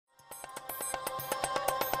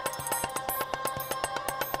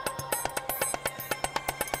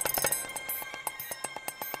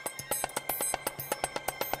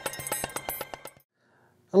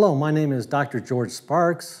Hello, my name is Dr. George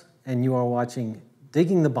Sparks, and you are watching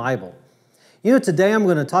Digging the Bible. You know, today I'm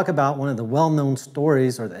going to talk about one of the well-known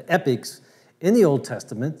stories, or the epics, in the Old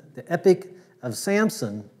Testament, the epic of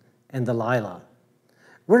Samson and Delilah.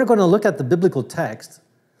 We're going to look at the biblical text,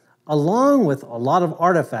 along with a lot of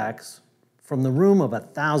artifacts from the room of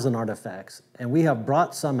 1,000 artifacts. And we have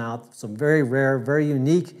brought some out, some very rare, very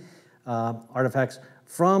unique artifacts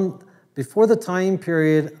from before the time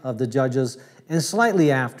period of the Judges and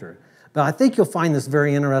slightly after. But I think you'll find this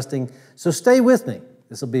very interesting, so stay with me.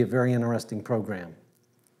 This will be a very interesting program.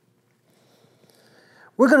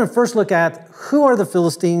 We're going to first look at who are the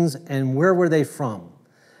Philistines and where were they from.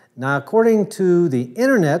 Now, according to the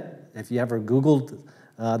internet, if you ever Googled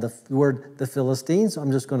the word the Philistines,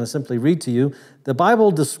 I'm just going to simply read to you. The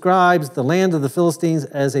Bible describes the land of the Philistines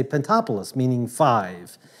as a pentapolis, meaning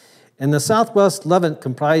 5. In the southwest Levant,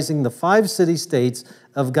 comprising the 5 city-states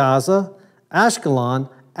of Gaza,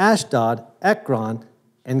 Ashkelon, Ashdod, Ekron,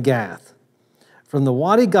 and Gath. From the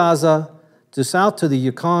Wadi Gaza to south to the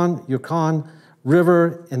Yukon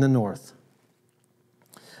River in the north.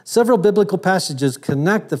 Several biblical passages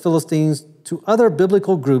connect the Philistines to other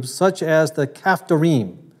biblical groups such as the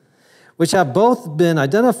Caphtorim, which have both been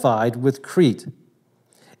identified with Crete,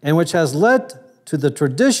 and which has led to the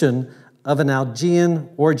tradition of an Algean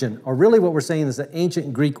origin, or really what we're saying is the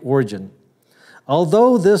ancient Greek origin,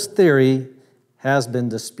 although this theory has been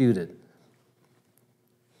disputed.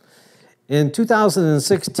 In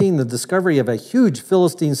 2016, the discovery of a huge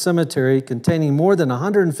Philistine cemetery containing more than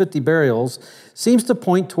 150 burials seems to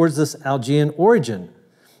point towards this Algean origin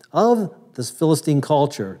of this Philistine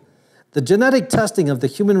culture. The genetic testing of the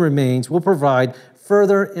human remains will provide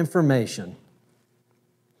further information.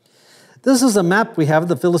 This is a map we have of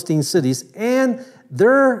the Philistine cities and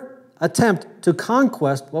their attempt to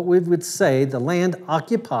conquest what we would say the land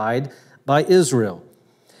occupied by Israel.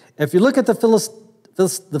 If you look at the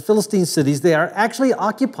Philistine cities, they are actually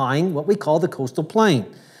occupying what we call the coastal plain,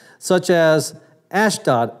 such as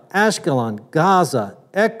Ashdod, Ashkelon, Gaza,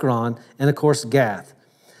 Ekron, and of course Gath.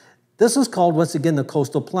 This is called, once again, the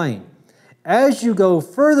coastal plain. As you go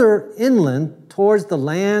further inland towards the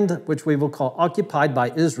land which we will call occupied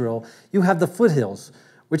by Israel, you have the foothills,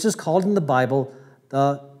 which is called in the Bible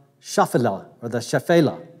the Shephelah, or the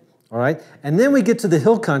Shephelah. All right, and then we get to the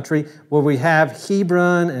hill country where we have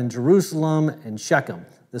Hebron and Jerusalem and Shechem.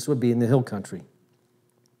 This would be in the hill country.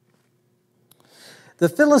 The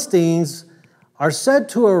Philistines are said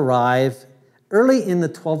to arrive early in the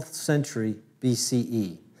 12th century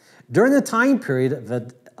BCE, during the time period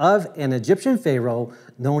of an Egyptian pharaoh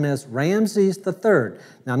known as Ramses III.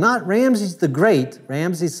 Now, not Ramses the Great,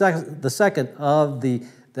 Ramses II of the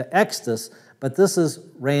Exodus, but this is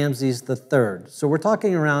Ramses III. So we're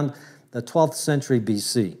talking around the 12th century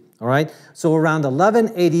BC, all right? So around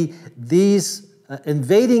 1180, these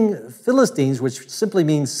invading Philistines, which simply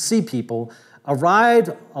means sea people,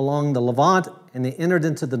 arrived along the Levant and they entered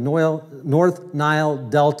into the North Nile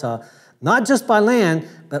Delta, not just by land,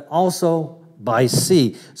 but also by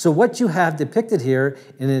sea. So what you have depicted here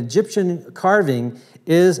in an Egyptian carving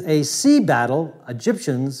is a sea battle,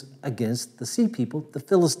 Egyptians against the sea people, the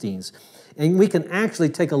Philistines. And we can actually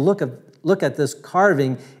take a look at this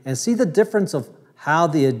carving and see the difference of how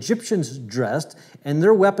the Egyptians dressed and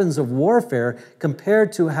their weapons of warfare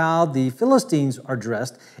compared to how the Philistines are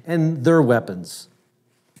dressed and their weapons.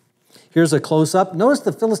 Here's a close-up. Notice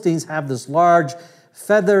the Philistines have this large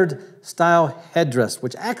feathered style headdress,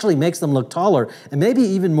 which actually makes them look taller and maybe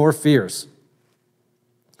even more fierce.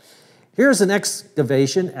 Here's an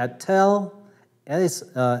excavation at Tel El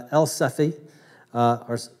Safi,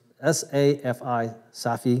 or S-A-F-I,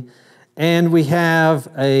 Safi, and we have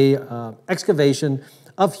a excavation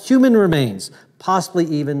of human remains, possibly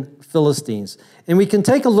even Philistines. And we can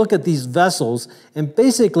take a look at these vessels and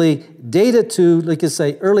basically date it to, like you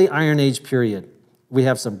say, early Iron Age period. We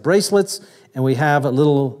have some bracelets, and we have a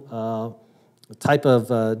little type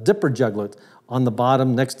of dipper juglet on the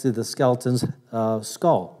bottom next to the skeleton's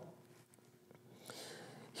skull.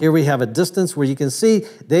 Here we have a distance where you can see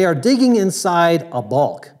they are digging inside a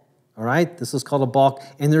balk. All right, this is called a balk,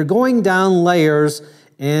 and they're going down layers,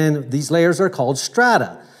 and these layers are called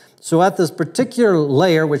strata. So at this particular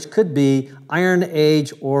layer, which could be Iron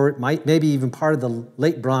Age or maybe even part of the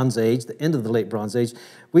Late Bronze Age, the end of the Late Bronze Age,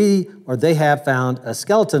 they have found a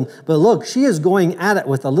skeleton. But look, she is going at it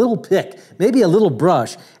with a little pick, maybe a little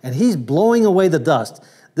brush, and he's blowing away the dust.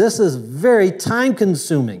 This is very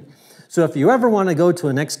time-consuming. So if you ever want to go to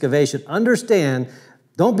an excavation, understand,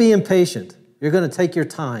 don't be impatient. You're going to take your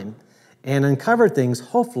time and uncover things,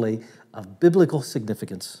 hopefully, of biblical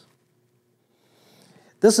significance.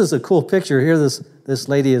 This is a cool picture. Here, this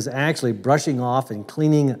lady is actually brushing off and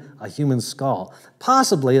cleaning a human skull,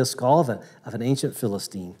 possibly a skull of an ancient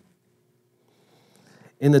Philistine.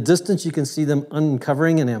 In the distance, you can see them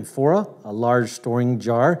uncovering an amphora, a large storing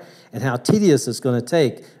jar, and how tedious it's going to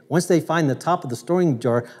take. Once they find the top of the storing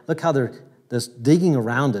jar, look how they're just digging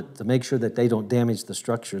around it to make sure that they don't damage the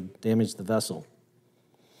structure, damage the vessel.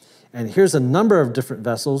 And here's a number of different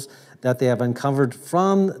vessels that they have uncovered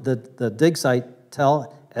from the dig site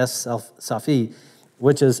Tel Es Safi,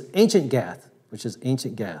 which is ancient Gath,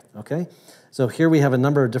 okay? So here we have a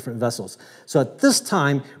number of different vessels. So at this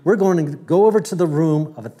time, we're going to go over to the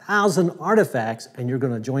room of 1,000 artifacts, and you're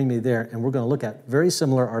going to join me there, and we're going to look at very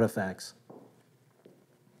similar artifacts.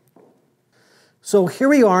 So here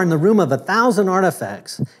we are in the room of 1,000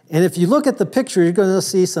 artifacts, and if you look at the picture, you're going to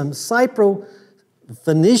see some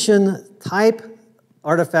Cypro-Phoenician type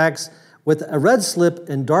artifacts with a red slip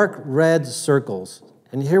and dark red circles.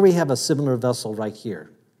 And here we have a similar vessel right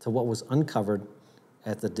here to what was uncovered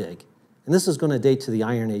at the dig. And this is going to date to the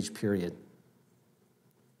Iron Age period.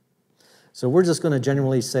 So we're just going to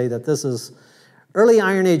generally say that this is early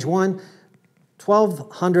Iron Age 1,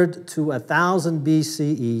 1200 to 1000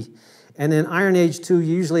 BCE, and then Iron Age 2,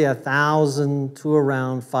 usually 1000 to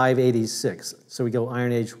around 586. So we go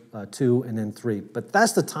Iron Age 2 and then 3. But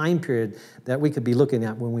that's the time period that we could be looking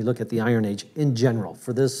at when we look at the Iron Age in general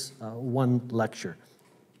for this one lecture.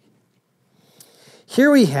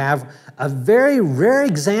 Here we have a very rare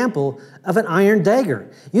example of an iron dagger.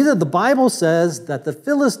 You know, the Bible says that the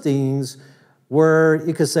Philistines were,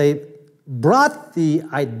 you could say, brought the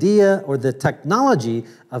idea or the technology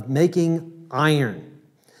of making iron.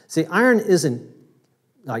 See, iron isn't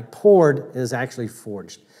like poured, it is actually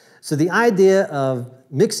forged. So the idea of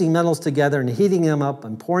mixing metals together and heating them up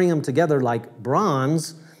and pouring them together like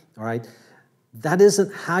bronze, all right, that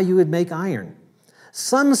isn't how you would make iron.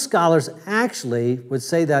 Some scholars actually would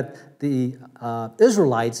say that the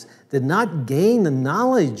Israelites did not gain the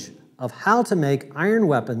knowledge of how to make iron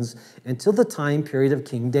weapons until the time period of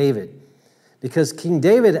King David. Because King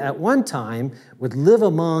David at one time would live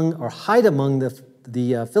among or hide among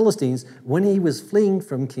the Philistines when he was fleeing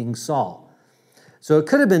from King Saul. So it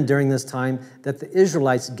could have been during this time that the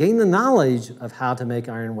Israelites gained the knowledge of how to make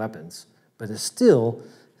iron weapons, but it's still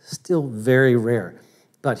very rare.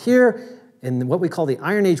 But here, in what we call the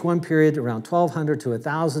Iron Age 1 period, around 1200 to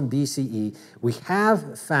 1000 BCE, we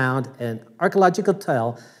have found an archaeological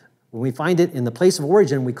tell. When we find it in the place of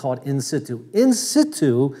origin, we call it in situ. In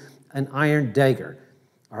situ, an iron dagger.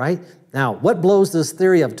 All right? Now, what blows this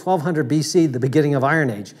theory of 1200 BC, the beginning of Iron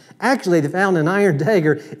Age? Actually, they found an iron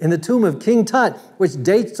dagger in the tomb of King Tut, which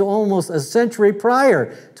dates to almost a century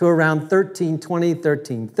prior to around 1320,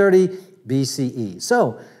 1330 BCE.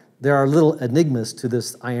 So, there are little enigmas to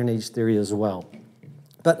this Iron Age theory as well.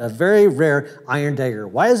 But a very rare iron dagger.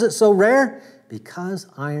 Why is it so rare? Because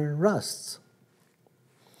iron rusts.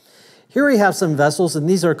 Here we have some vessels, and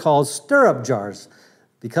these are called stirrup jars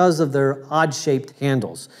because of their odd-shaped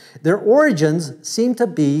handles. Their origins seem to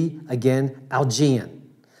be, again, Algean.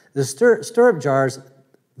 The stirrup jars,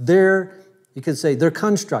 you could say their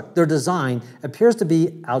construct, their design appears to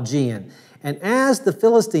be Algean. And as the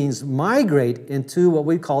Philistines migrate into what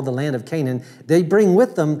we call the land of Canaan, they bring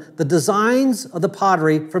with them the designs of the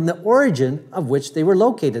pottery from the origin of which they were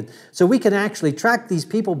located. So we can actually track these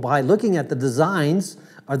people by looking at the designs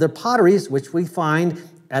of their potteries, which we find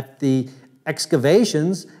at the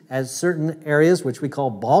excavations at certain areas, which we call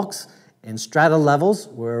bulks and strata levels,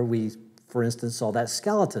 where we, for instance, saw that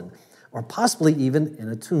skeleton, or possibly even in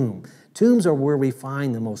a tomb. Tombs are where we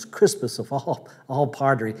find the most crispest of all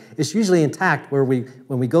pottery. It's usually intact when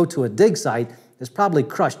we go to a dig site, it's probably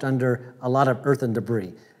crushed under a lot of earth and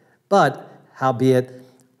debris. But, howbeit,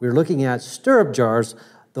 we're looking at stirrup jars.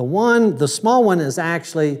 The small one is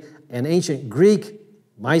actually an ancient Greek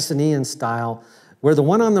Mycenaean style, where the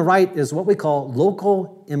one on the right is what we call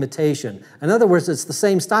local imitation. In other words, it's the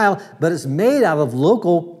same style, but it's made out of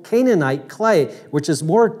local Canaanite clay, which is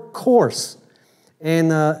more coarse.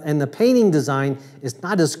 And the painting design is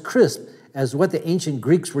not as crisp as what the ancient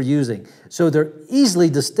Greeks were using. So they're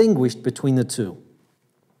easily distinguished between the two.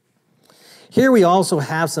 Here we also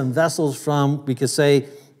have some vessels from, we could say,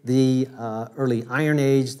 the early Iron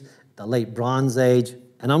Age, the late Bronze Age,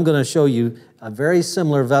 and I'm going to show you a very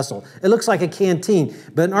similar vessel. It looks like a canteen,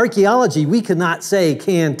 but in archaeology, we cannot say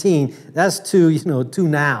canteen. That's too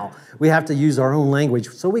now. We have to use our own language,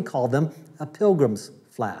 so we call them a pilgrim's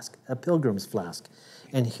flask,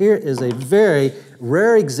 And here is a very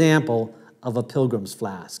rare example of a pilgrim's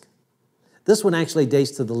flask. This one actually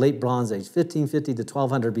dates to the late Bronze Age, 1550 to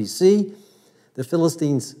 1200 BC. The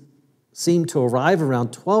Philistines seem to arrive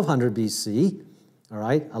around 1200 BC, all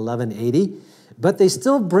right, 1180, but they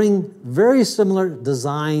still bring very similar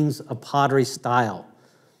designs of pottery style,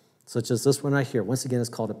 such as this one right here. Once again, it's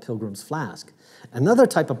called a pilgrim's flask. Another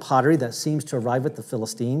type of pottery that seems to arrive with the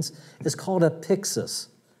Philistines is called a pyxis.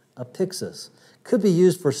 A pyxis could be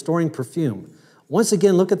used for storing perfume. Once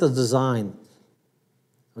again, look at the design.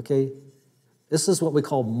 Okay, this is what we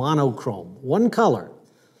call monochrome, one color.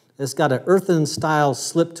 It's got an earthen style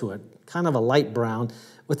slip to it, kind of a light brown,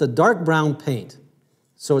 with a dark brown paint.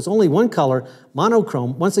 So it's only one color,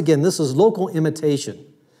 monochrome. Once again, this is local imitation.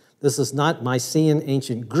 This is not Mycenaean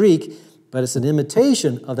ancient Greek, but it's an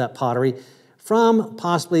imitation of that pottery from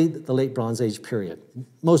possibly the late Bronze Age period,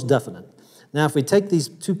 most definite. Now, if we take these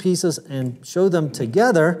two pieces and show them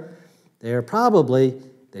together, they probably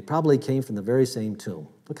came from the very same tomb.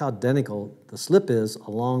 Look how identical the slip is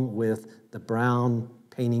along with the brown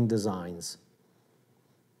painting designs.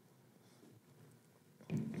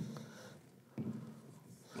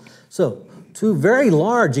 So, two very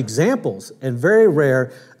large examples and very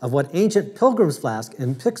rare of what ancient pilgrim's flask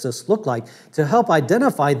and pyxis look like to help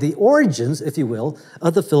identify the origins, if you will,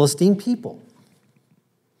 of the Philistine people.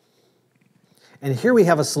 And here we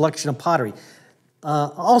have a selection of pottery.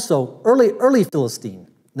 Also, early Philistine.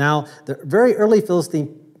 Now, the very early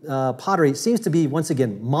Philistine pottery seems to be, once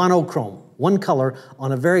again, monochrome, one color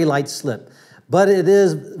on a very light slip. But it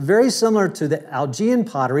is very similar to the Algean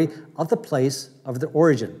pottery of the place of the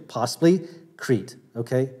origin, possibly Crete,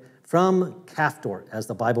 okay? From Kaftor, as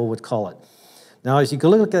the Bible would call it. Now, as you can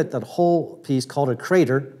look at that whole piece called a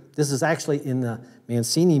crater, this is actually in the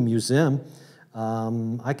Mancini Museum.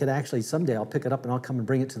 I could actually, someday I'll pick it up and I'll come and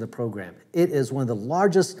bring it to the program. It is one of the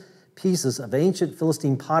largest pieces of ancient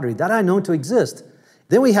Philistine pottery that I know to exist.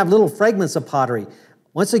 Then we have little fragments of pottery.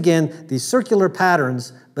 Once again, these circular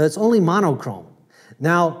patterns, but it's only monochrome.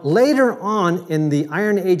 Now, later on in the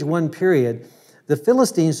Iron Age 1 period, the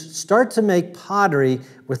Philistines start to make pottery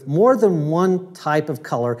with more than one type of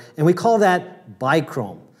color, and we call that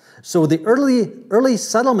bichrome. So the early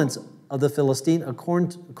settlements of the Philistine,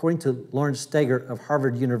 according to Lawrence Steger of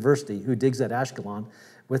Harvard University, who digs at Ashkelon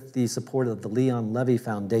with the support of the Leon Levy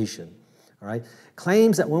Foundation, all right,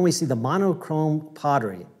 claims that when we see the monochrome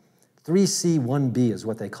pottery, 3C1B is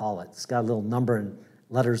what they call it. It's got a little number and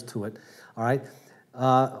letters to it, all right,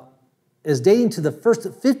 is dating to the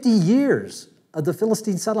first 50 years of the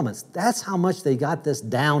Philistine settlements. That's how much they got this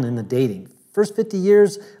down in the dating. First 50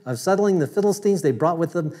 years of settling the Philistines, they brought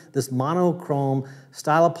with them this monochrome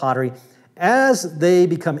style of pottery. As they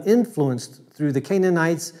become influenced through the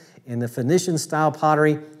Canaanites and the Phoenician style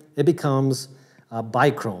pottery, it becomes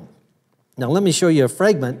bichrome. Now let me show you a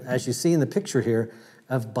fragment, as you see in the picture here,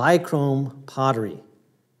 of bichrome pottery.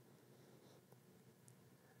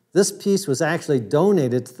 This piece was actually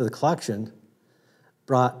donated to the collection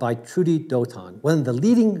brought by Trudy Dotan, one of the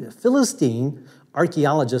leading Philistine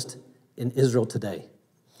archaeologists in Israel today.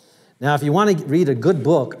 Now, if you want to read a good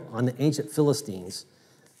book on the ancient Philistines,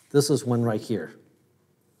 this is one right here.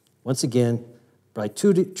 Once again, by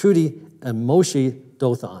Trudy and Moshe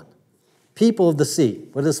Dothan. People of the sea.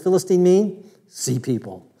 What does Philistine mean? Sea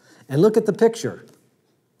people. And look at the picture.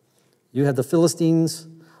 You have the Philistines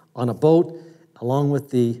on a boat along with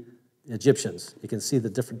the Egyptians. You can see the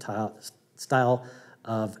different style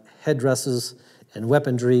of headdresses and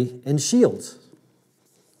weaponry and shields.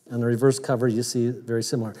 On the reverse cover, you see very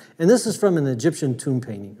similar. And this is from an Egyptian tomb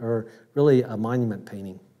painting, or really a monument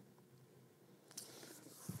painting.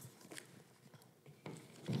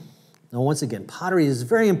 Now, once again, pottery is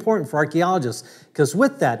very important for archaeologists, because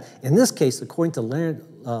with that, in this case, according to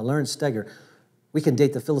Lawrence Steger, we can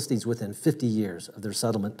date the Philistines within 50 years of their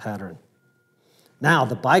settlement pattern. Now,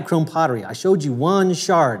 the bichrome pottery. I showed you one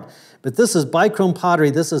shard, but this is bichrome pottery.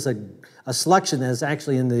 This is a selection that is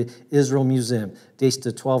actually in the Israel Museum, dates to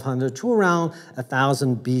 1200 to around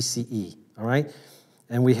 1000 BCE, all right?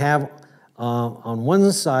 And we have on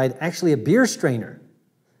one side actually a beer strainer.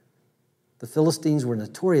 The Philistines were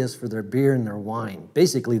notorious for their beer and their wine,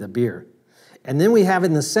 basically the beer. And then we have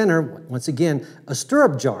in the center, once again, a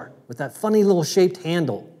stirrup jar with that funny little shaped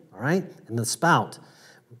handle, all right, and the spout.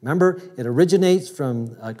 Remember, it originates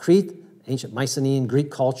from Crete, ancient Mycenaean Greek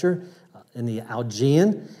culture, in the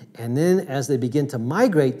Algean, and then as they begin to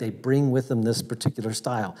migrate, they bring with them this particular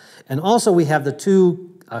style. And also we have the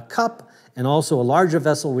two cup and also a larger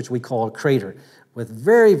vessel, which we call a crater, with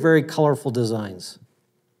very, very colorful designs.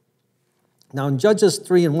 Now in Judges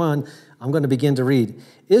 3:1, I'm going to begin to read.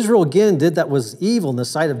 Israel again did that was evil in the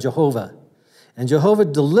sight of Jehovah, and Jehovah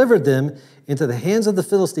delivered them into the hands of the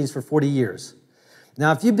Philistines for 40 years.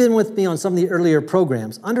 Now, if you've been with me on some of the earlier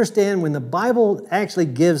programs, understand when the Bible actually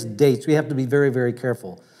gives dates, we have to be very, very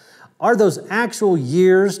careful. Are those actual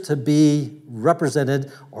years to be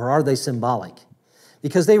represented, or are they symbolic?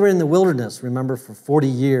 Because they were in the wilderness, remember, for 40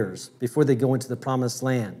 years before they go into the promised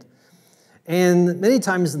land. And many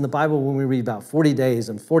times in the Bible, when we read about 40 days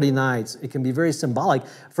and 40 nights, it can be very symbolic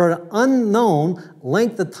for an unknown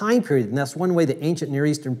length of time period. And that's one way the ancient Near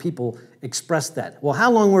Eastern people expressed that. Well, how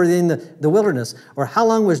long were they in the wilderness? Or how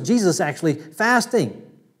long was Jesus actually fasting?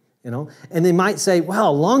 And they might say, well,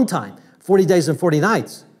 a long time, 40 days and 40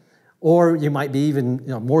 nights. Or you might be even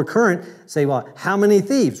more current, say, well, how many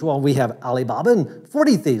thieves? Well, we have Alibaba and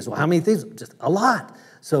 40 thieves. Well, how many thieves? Just a lot.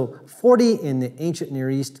 So 40 in the ancient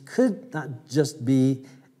Near East could not just be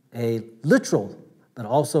a literal, but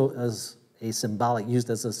also as a symbolic, used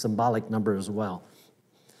as a symbolic number as well.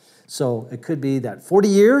 So it could be that 40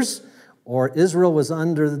 years, or Israel was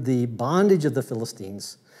under the bondage of the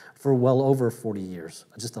Philistines for well over 40 years,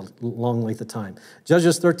 just a long length of time.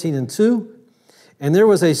 Judges 13:2. And there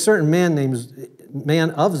was a certain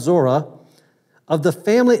man of Zorah, of the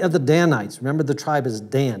family of the Danites. Remember, the tribe is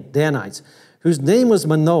Danites, whose name was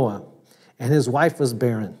Manoah, and his wife was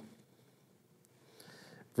barren.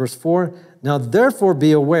 Verse 4, now therefore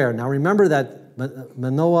be aware. Now remember that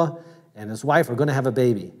Manoah and his wife are going to have a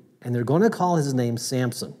baby, and they're going to call his name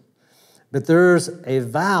Samson. But there's a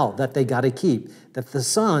vow that they got to keep, that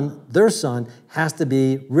their son, has to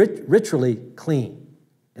be ritually clean.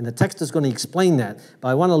 And the text is going to explain that, but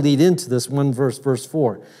I want to lead into this one verse, verse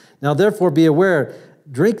 4. Now therefore be aware,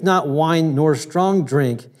 drink not wine nor strong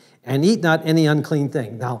drink, and eat not any unclean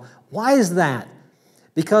thing. Now, why is that?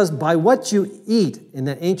 Because by what you eat in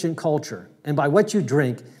the ancient culture and by what you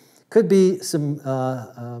drink could be some,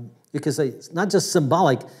 you could say, it's not just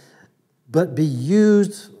symbolic, but be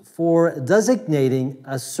used for designating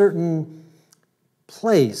a certain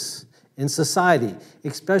place in society,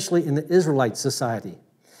 especially in the Israelite society.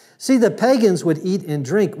 See, the pagans would eat and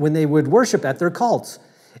drink when they would worship at their cults.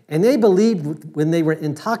 And they believed when they were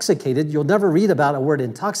intoxicated, you'll never read about a word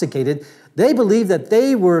intoxicated, they believed that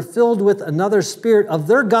they were filled with another spirit of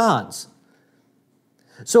their gods.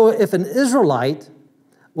 So if an Israelite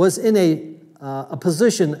was in a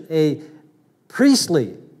position, a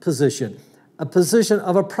priestly position, a position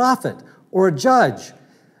of a prophet or a judge,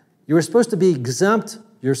 you were supposed to be exempt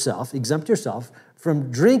yourself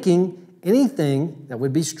from drinking anything that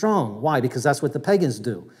would be strong. Why? Because that's what the pagans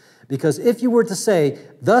do. Because if you were to say,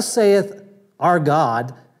 thus saith our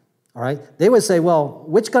God, all right, they would say, well,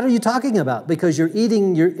 which God are you talking about? Because you're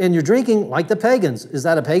eating and you're drinking like the pagans. Is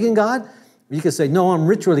that a pagan God? You could say, no, I'm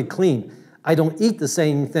ritually clean. I don't eat the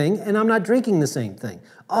same thing, and I'm not drinking the same thing.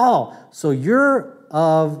 Oh, so you're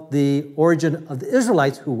of the origin of the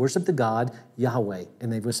Israelites who worship the God Yahweh.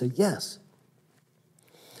 And they would say, yes.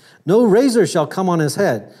 No razor shall come on his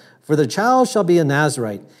head, for the child shall be a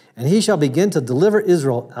Nazarite, and he shall begin to deliver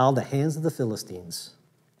Israel out of the hands of the Philistines.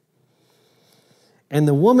 And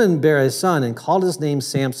the woman bare a son and called his name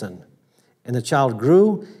Samson. And the child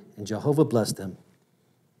grew, and Jehovah blessed him.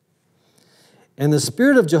 And the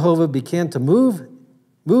Spirit of Jehovah began to move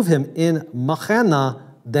him in Machana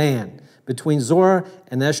Dan, between Zorah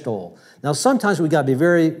and Eshtaol. Now, sometimes we got to be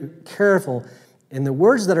very careful in the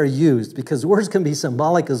words that are used, because words can be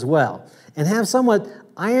symbolic as well, and have somewhat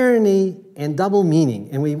irony and double meaning,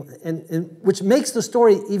 and which makes the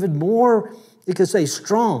story even more, you could say,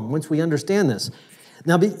 strong once we understand this.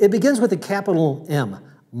 Now, it begins with a capital M,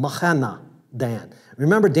 Machana Dan.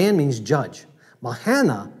 Remember, Dan means judge.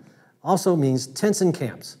 Machana also means tents and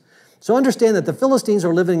camps. So understand that the Philistines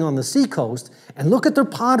are living on the seacoast, and look at their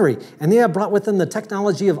pottery, and they have brought with them the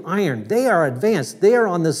technology of iron. They are advanced. They are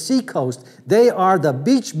on the seacoast. They are the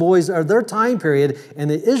beach boys of their time period, and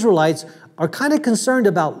the Israelites are kind of concerned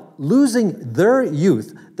about losing their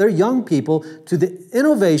youth, their young people, to the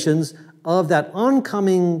innovations of that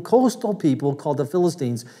oncoming coastal people called the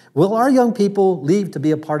Philistines. Will our young people leave to be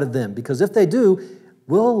a part of them? Because if they do,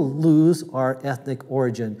 we'll lose our ethnic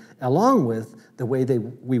origin along with the way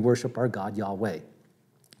we worship our God Yahweh.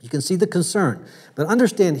 You can see the concern. But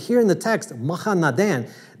understand here in the text, Machana Dan,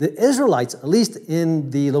 the Israelites, at least in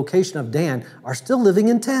the location of Dan, are still living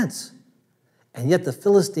in tents. And yet the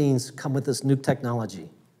Philistines come with this new technology.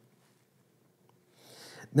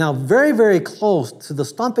 Now, very, very close to the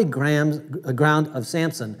stomping ground of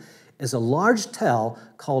Samson is a large tell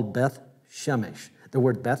called Beth Shemesh. The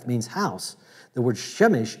word Beth means house. The word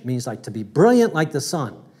Shemesh means like to be brilliant like the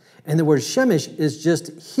sun. And the word Shemesh is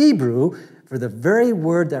just Hebrew for the very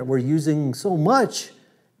word that we're using so much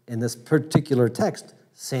in this particular text,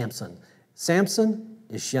 Samson. Samson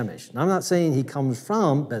is Shemesh. Now, I'm not saying he comes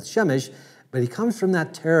from Beth Shemesh, But he comes from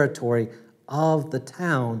that territory of the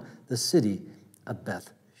town, the city of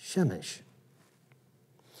Beth Shemesh.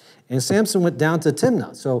 And Samson went down to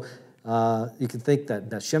Timnah. So you can think that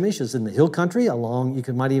Shemesh is in the hill country along,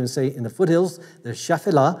 you might even say in the foothills, there's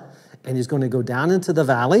Shephelah, and he's going to go down into the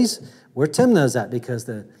valleys where Timnah is at, because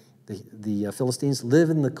the Philistines live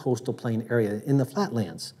in the coastal plain area, in the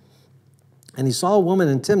flatlands. And he saw a woman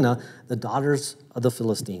in Timnah, the daughters of the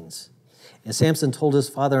Philistines. And Samson told his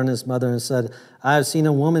father and his mother and said, I have seen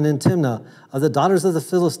a woman in Timnah of the daughters of the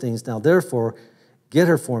Philistines. Now therefore, get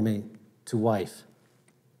her for me to wife.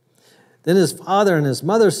 Then his father and his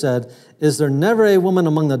mother said, is there never a woman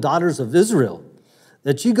among the daughters of Israel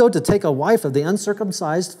that you go to take a wife of the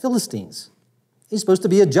uncircumcised Philistines? He's supposed to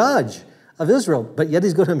be a judge of Israel, but yet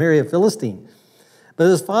he's going to marry a Philistine. But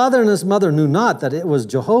his father and his mother knew not that it was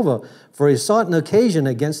Jehovah, for he sought an occasion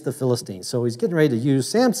against the Philistines. So he's getting ready to use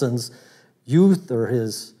Samson's youth or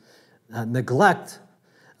his neglect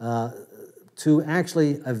to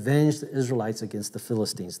actually avenge the Israelites against the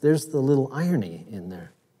Philistines. There's the little irony in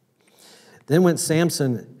there. Then went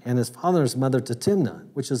Samson and his father and his mother to Timnah,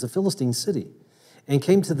 which is a Philistine city, and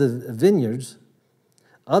came to the vineyards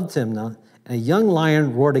of Timnah, and a young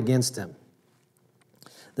lion roared against him.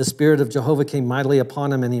 The Spirit of Jehovah came mightily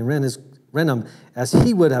upon him, and he rent him as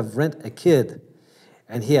he would have rent a kid,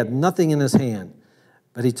 and he had nothing in his hand.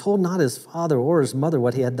 But he told not his father or his mother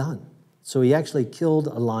what he had done. So he actually killed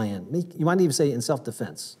a lion. You might even say in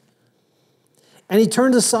self-defense. And he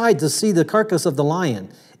turned aside to see the carcass of the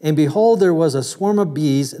lion. And behold, there was a swarm of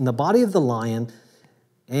bees in the body of the lion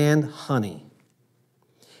and honey.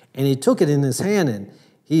 And he took it in his hand, and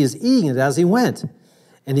he is eating it as he went.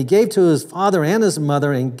 And he gave to his father and his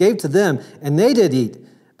mother, and gave to them, and they did eat.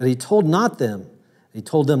 But he told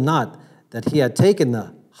them not that he had taken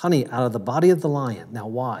the honey out of the body of the lion. Now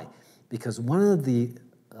why? Because one of the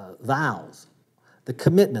vows, the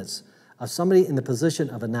commitments of somebody in the position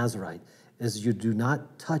of a Nazirite is you do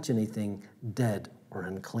not touch anything dead or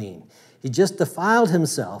unclean. He just defiled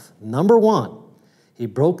himself, number one. He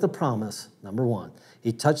broke the promise, number one.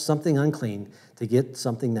 He touched something unclean to get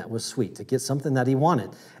something that was sweet, to get something that he wanted,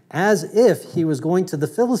 as if he was going to the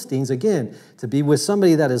Philistines again to be with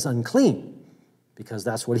somebody that is unclean, because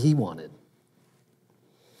that's what he wanted.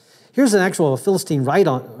 Here's an actual Philistine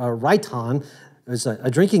raiton, it's a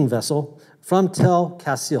drinking vessel from Tel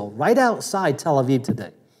Kassil, right outside Tel Aviv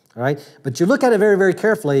today. All right, but you look at it very, very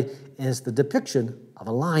carefully, and it's the depiction of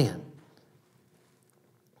a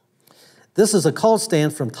This is a cult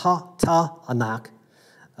stand from Ta'anak.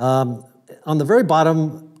 On the very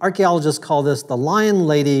bottom, archaeologists call this the Lion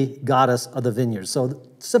Lady Goddess of the Vineyard. So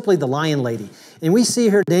simply the Lion Lady. And we see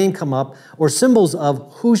her name come up, or symbols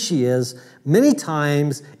of who she is, many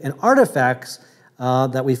times in artifacts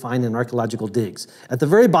that we find in archaeological digs. At the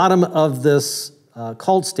very bottom of this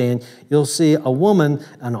cult stand, you'll see a woman,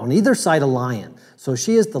 and on either side a lion. So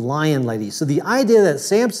she is the Lion Lady. So the idea that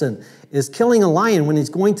Samson is killing a lion when he's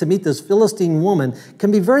going to meet this Philistine woman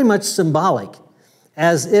can be very much symbolic,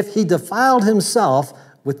 as if he defiled himself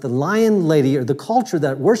with the Lion Lady, or the culture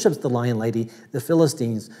that worships the Lion Lady, the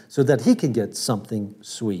Philistines, so that he can get something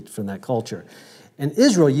sweet from that culture. In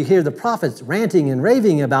Israel, you hear the prophets ranting and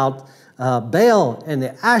raving about Baal and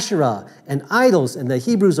the Asherah and idols, and the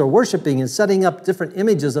Hebrews are worshiping and setting up different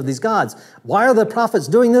images of these gods. Why are the prophets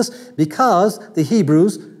doing this? Because the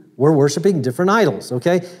Hebrews were worshiping different idols,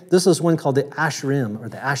 okay? This is one called the Asherim, or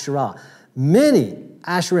the Asherah. Many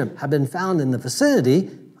Asherim have been found in the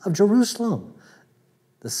vicinity of Jerusalem,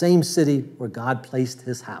 the same city where God placed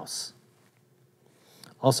his house.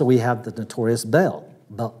 Also, we have the notorious Baal,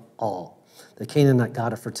 the Canaanite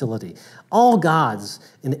god of fertility. All gods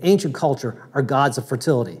in the ancient culture are gods of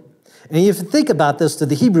fertility. And if you think about this, to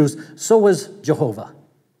the Hebrews, so was Jehovah.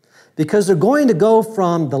 Because they're going to go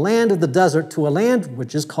from the land of the desert to a land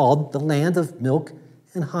which is called the land of milk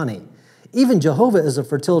and honey. Even Jehovah is a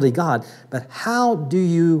fertility god, but how do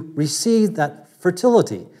you receive that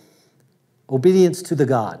fertility? Obedience to the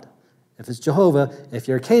God. If it's Jehovah, if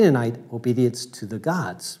you're a Canaanite, obedience to the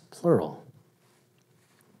gods, plural.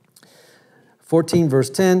 14, verse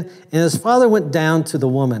 10, and his father went down to the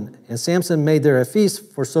woman, and Samson made there a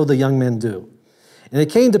feast, for so the young men do. And it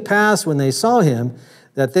came to pass when they saw him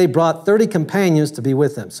that they brought 30 companions to be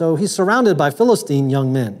with him. So he's surrounded by Philistine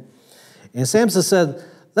young men. And Samson said,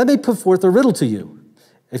 let me put forth a riddle to you.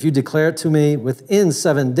 If you declare it to me within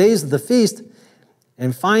 7 days of the feast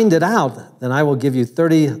and find it out, then I will give you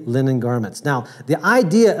 30 linen garments. Now, the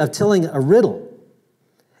idea of telling a riddle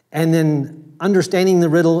and then understanding the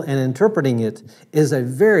riddle and interpreting it is a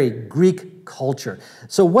very Greek culture.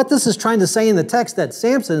 So what this is trying to say in the text, that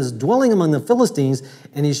Samson is dwelling among the Philistines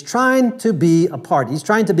and he's trying to be a part. He's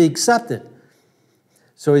trying to be accepted.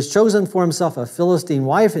 So he's chosen for himself a Philistine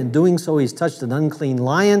wife. In doing so, he's touched an unclean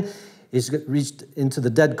lion. He's reached into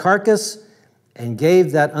the dead carcass and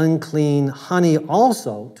gave that unclean honey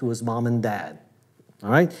also to his mom and dad. All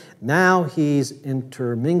right? Now he's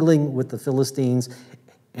intermingling with the Philistines,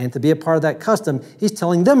 and to be a part of that custom, he's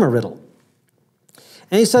telling them a riddle.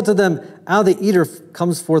 And he said to them, out of the eater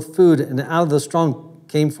comes forth food, and out of the strong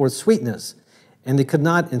came forth sweetness. And they could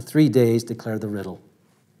not in 3 days declare the riddle.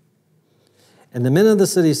 And the men of the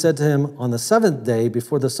city said to him on the 7th day,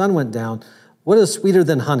 before the sun went down, what is sweeter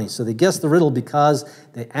than honey? So they guessed the riddle because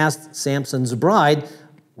they asked Samson's bride,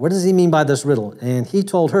 what does he mean by this riddle? And he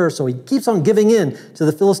told her, so he keeps on giving in to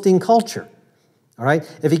the Philistine culture. All right?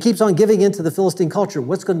 If he keeps on giving in to the Philistine culture,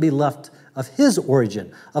 what's going to be left of his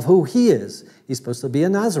origin, of who he is? He's supposed to be a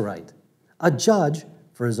Nazirite, a judge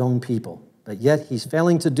for his own people. But yet he's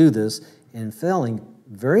failing to do this and failing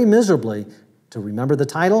very miserably to remember the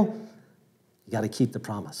title. You got to keep the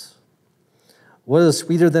promise. What is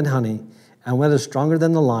sweeter than honey, and what is stronger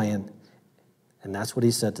than the lion? And that's what he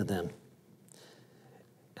said to them.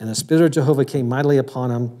 And the Spirit of Jehovah came mightily upon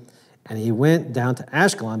him, and he went down to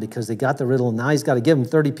Ashkelon because they got the riddle, and now he's got to give them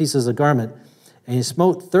 30 pieces of garment. And he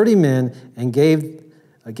smote 30 men and gave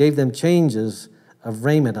them changes of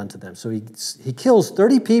raiment unto them. So he kills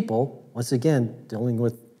 30 people, once again, dealing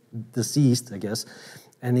with deceased, I guess,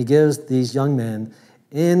 and he gives these young men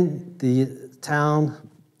in the town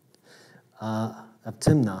of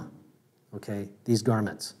Timnah, okay, these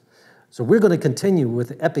garments. So we're going to continue with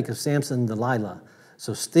the epic of Samson and Delilah.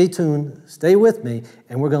 So stay tuned, stay with me,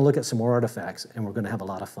 and we're going to look at some more artifacts, and we're going to have a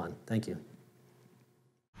lot of fun. Thank you.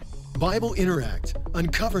 Bible Interact,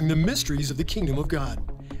 uncovering the mysteries of the kingdom of God.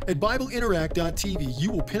 At BibleInteract.tv,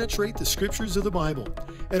 you will penetrate the scriptures of the Bible.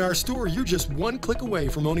 At our store, you're just one click away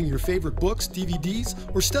from owning your favorite books, DVDs,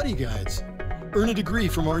 or study guides. Earn a degree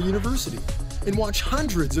from our university and watch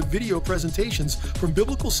hundreds of video presentations from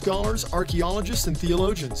biblical scholars, archaeologists, and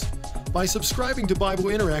theologians. By subscribing to Bible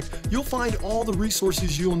Interact, you'll find all the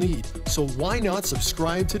resources you'll need, so why not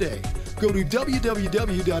subscribe today? Go to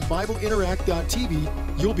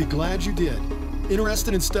www.BibleInteract.tv. You'll be glad you did.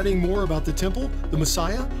 Interested in studying more about the temple, the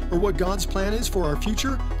Messiah, or what God's plan is for our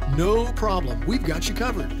future? No problem. We've got you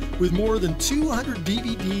covered. With more than 200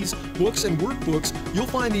 DVDs, books, and workbooks, you'll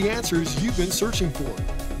find the answers you've been searching for.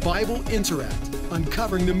 Bible Interact,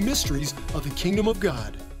 uncovering the mysteries of the kingdom of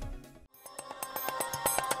God.